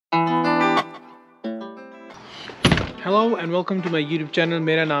Hello and welcome to my YouTube channel.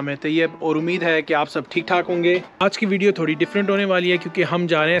 मेरा नाम है तैयब और उम्मीद है कि आप सब ठीक ठाक होंगे। आज की वीडियो थोड़ी डिफरेंट होने वाली है क्योंकि हम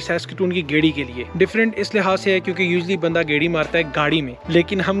जा रहे हैं सैस्कटून की गेड़ी के लिए। डिफरेंट इस लिहाज से है क्योंकि यूजुअली बंदा गेड़ी मारता है गाड़ी में,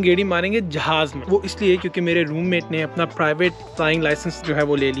 लेकिन हम गेड़ी मारेंगे जहाज में। वो इसलिए क्योंकि मेरे रूममेट ने अपना प्राइवेट फ्लाइंग लाइसेंस जो है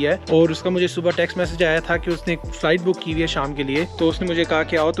वो ले लिया है और उसका मुझे सुबह टेक्स्ट मैसेज आया था कि उसने एक फ्लाइट बुक की हुई है शाम के लिए। तो उसने मुझे कहा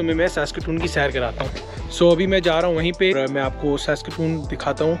कि आओ तुम्हें मैं सैस्कटून की सैर कराता हूँ। सो अभी मैं जा रहा हूँ वहीं पे, मैं आपको सैस्कटून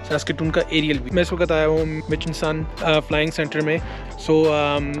दिखाता हूँ, सैस्कटून का एरियल भी। मैं इस वक्त आया हूँ मिचनसन फ्लाइंग सेंटर में। सो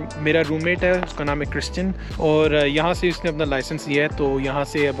मेरा रूममेट है, उसका नाम है क्रिश्चियन और यहाँ से उसने अपना लाइसेंस लिया है। तो यहाँ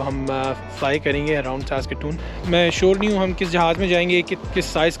से अब हम फ्लाई करेंगे अराउंड सैस्कटून। मैं श्योर नहीं हूँ हम किस जहाज़ में जाएंगे,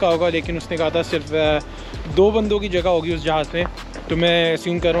 किस साइज़ का होगा, लेकिन उसने कहा था सिर्फ 2 बंदों की जगह होगी उस जहाज़ में। तो मैं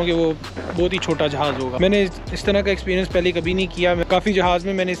अस्यूम कर रहा हूँ कि वो बहुत ही छोटा जहाज़ होगा। मैंने इस तरह का एक्सपीरियंस पहले कभी नहीं किया। मैं काफ़ी जहाज़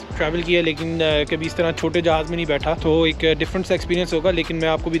में मैंने ट्रैवल किया, लेकिन कभी इस तरह छोटे जहाज़ में नहीं बैठा। तो एक डिफरेंट सा एक्सपीरियंस होगा, लेकिन मैं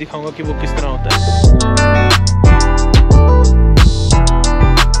आपको भी दिखाऊंगा कि वो किस तरह होता है।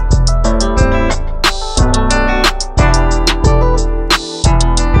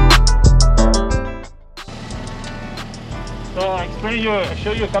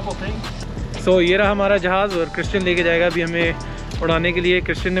 So, ये रहा हमारा जहाज़ और क्रिश्चियन लेके जाएगा अभी हमें उड़ाने के लिए।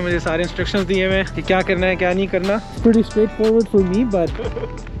 क्रिश्चियन ने मुझे सारे इंस्ट्रक्शंस दिए हुए कि क्या करना है क्या नहीं करना। Pretty straightforward for me, but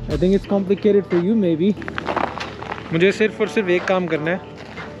I think it's complicated for you maybe. मुझे सिर्फ और सिर्फ एक काम करना है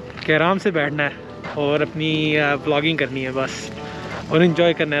कि आराम से बैठना है और अपनी व्लॉगिंग करनी है बस, और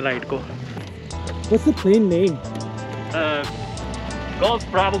एंजॉय करना है राइड को। What's the plane name? Golf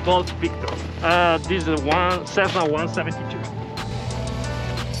Bravo Golf Victor. This is Cessna 172.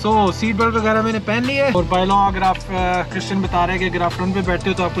 So seat belt वगैरह मैंने पहन ली है और बाय लॉ अगर आप क्रिश्चियन बता रहे हैं कि अगर आप फ्रंट पे बैठते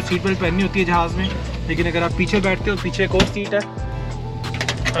हो तो आपको सीट बेल्ट पहननी होती है जहाज़ में, लेकिन अगर आप पीछे बैठते हो, पीछे एक और सीट है,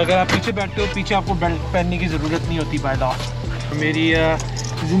 अगर आप पीछे बैठते हो पीछे आपको बेल्ट पहनने की ज़रूरत नहीं होती बाय लॉ। मेरी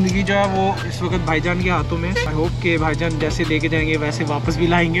ज़िंदगी जो है वो इस वक्त भाईजान के हाथों में। आई होप कि भाईजान जैसे लेके जाएंगे वैसे वापस भी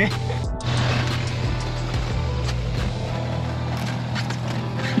लाएंगे।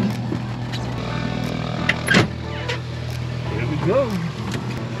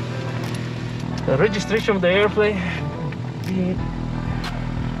 The registration of the airplane,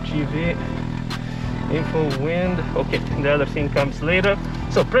 GV, info, wind. Okay, the other thing comes later.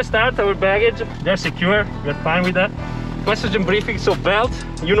 So press start. Our baggage, they're secure. We're fine with that. Passenger briefing. So belt,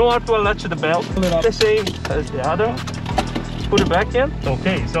 you know how to attach the belt. The same as the other. Put it back in.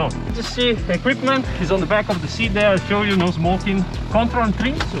 Okay, so just see equipment is on the back of the seat there. I'll show you no smoking. Control and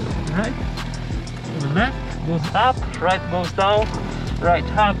trim. So right, the left goes up, right goes down. Right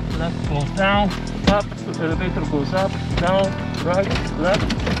up, left goes down, up, elevator goes up, down, right,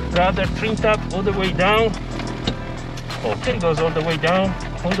 left, rather trim tab all the way down. Okay, goes all the way down,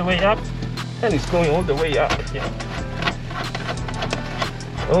 all the way up, and it's going all the way up. Yeah.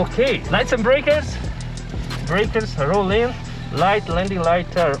 Okay, lights and breakers. Breakers roll in. Light, landing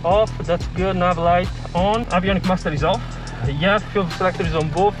light are off. That's good. Nav light on. Avionic master is off. Yeah, fuel selector is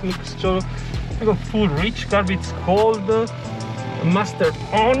on both. Mixture, we got full reach. Garbage cold. Master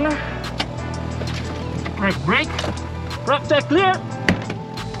on. Brake. Prop check clear.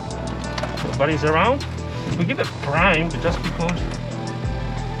 Nobody's around. We give it prime just because.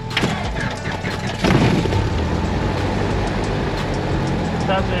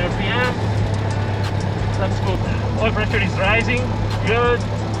 That's the RPM. Let's go. Oil pressure is rising. Good.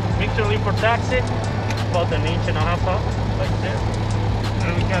 Mixture leave for taxi. About 1.5 inches up, like there.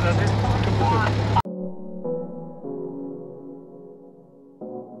 And we got it.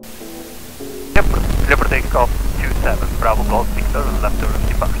 Clear for takeoff 27, Bravo Golf Victor, left turn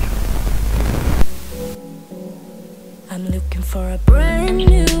departure. I'm looking for a brand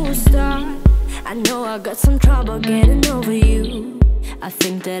new start. I know I got some trouble getting over you. I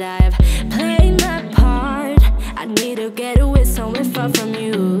think that I have played my part. I need to get away somewhere far from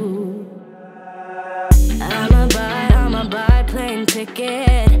you. I'ma buy plane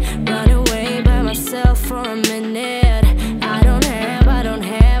ticket, run away by myself for a minute. I don't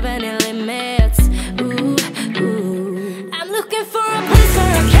have any limits. I'm looking for a place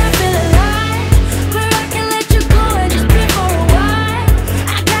where I can feel alive, where I can let you go and just be for a while.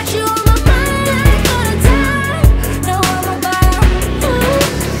 I got you on my mind all the time. Now I'm about,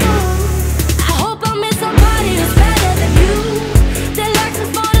 I hope I meet somebody who's better than you, that likes us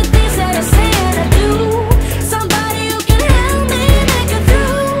for the things that I say and I do. Somebody who can help me make it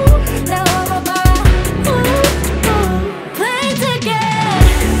through. Now I'm about, plane ticket.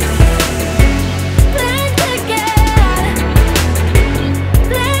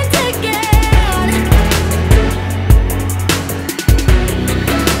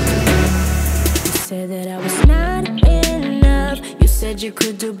 You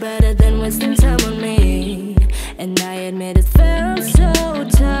could do better than wasting time on me. And I admit it felt so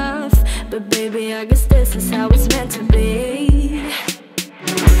tough, but baby, I guess this is how it's meant to be.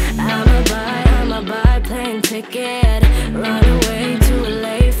 I'ma buy plane ticket, run away to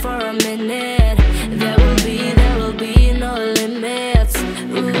LA for a minute. There will be no limits.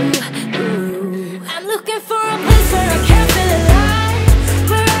 Ooh. I'm looking for a place where I can feel alive,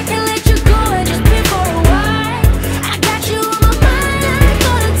 where I can let you go and just be for a while. I got you on my mind, I ain't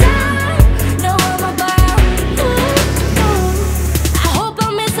gonna die. No, I'm about. I hope I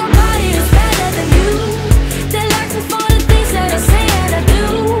meet somebody who's better than you, that likes me for the things that I say and I do.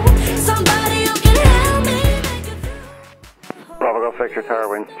 Somebody who can help me make it through. Bravo Golf Victor Tower,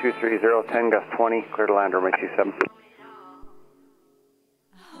 winds 230, 10 gust 20, clear to land, runway 27.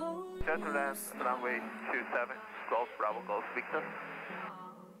 Clear to land, runway 27, Golf Bravo Golf Victor.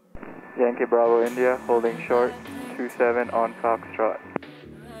 Yankee Bravo India, holding short, 27 on Foxtrot.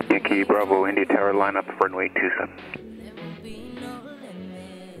 Yankee Bravo India Tower, line up runway 27.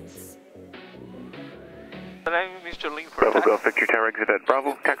 Mr. Link for Bravo Golf Victor Tower, exit at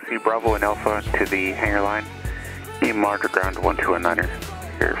Bravo, taxi Bravo and Alpha to the hangar line. Be marked ground 129er.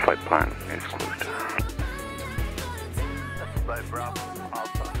 Your flight plan is closed. by Bravo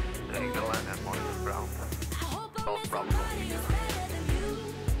Alpha, taking the land and monitor ground. Golf Bravo Golf Victor.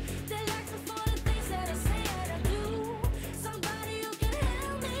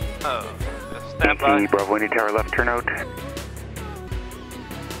 Stand by. Yankee Bravo India Tower, left turn out.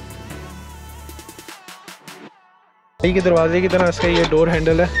 के दरवाजे की तरह इसका ये door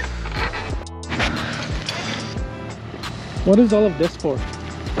handle है. What is all of this for?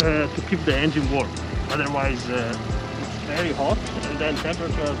 To keep the engine warm. Otherwise, it's very hot, and then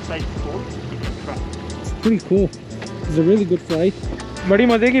temperature outside cold. You can try. It's pretty cool. It's a really good flight. बड़ी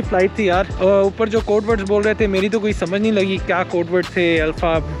मज़े की flight थी यार. ऊपर जो code words बोल रहे थे मेरी तो कोई समझ नहीं लगी क्या कोड वर्ड थे,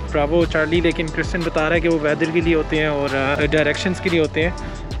 अल्फ़ा ब्रावो चार्ली, लेकिन क्रिस्टन बता रहा है कि वो वेदर के लिए होते हैं और डायरेक्शंस के लिए होते हैं.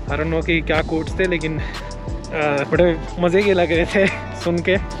 आई डोंट नो कि क्या कोड्स थे, लेकिन बड़े मज़े के लग रहे थे सुन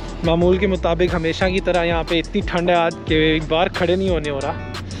के. मामूल के मुताबिक हमेशा की तरह यहाँ पे इतनी ठंड है आज कि एक बार खड़े नहीं होने हो रहा,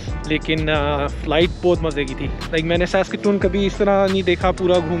 लेकिन फ़्लाइट बहुत मज़े की थी. लाइक मैंने सैस्कटून कभी इस तरह नहीं देखा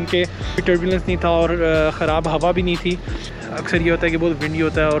पूरा घूम के. टर्बुलेंस नहीं था और ख़राब हवा भी नहीं थी. अक्सर ये होता है कि बहुत विंडी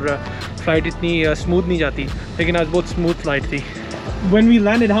होता है और फ़्लाइट इतनी स्मूथ नहीं जाती, लेकिन आज बहुत स्मूथ फ़्लाइट थी. When we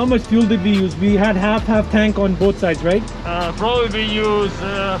landed, how much fuel did we use? We had half tank on both sides, right? Probably we use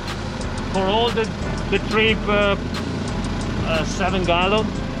for all the trip 7 gallon,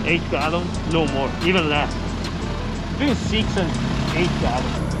 8 gallon, no more, even less. Between 6 and 8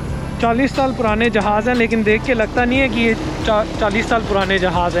 gallon. 40 साल पुराने जहाज़ हैं, लेकिन देख के लगता नहीं है कि ये 40 साल पुराने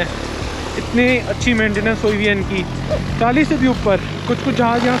जहाज़ हैं. इतनी अच्छी मेंटेनेंस हुई हुई है इनकी. 40 से भी ऊपर. कुछ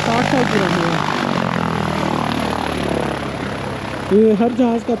जहाज़ यहाँ 60 साल पुराने हैं. ये हर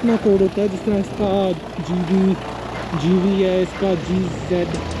जहाज़ का अपना कोड होता है, जिस तरह इसका GV है, इसका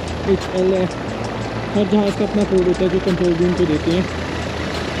GZHL है. हर जहाज़ का अपना कोड होता है जो कंट्रोल रूम को देते हैं.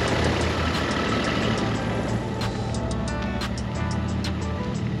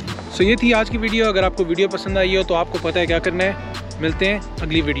 सो ये थी आज की वीडियो. अगर आपको वीडियो पसंद आई हो तो आपको पता है क्या करना है. मिलते हैं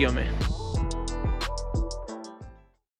अगली वीडियो में.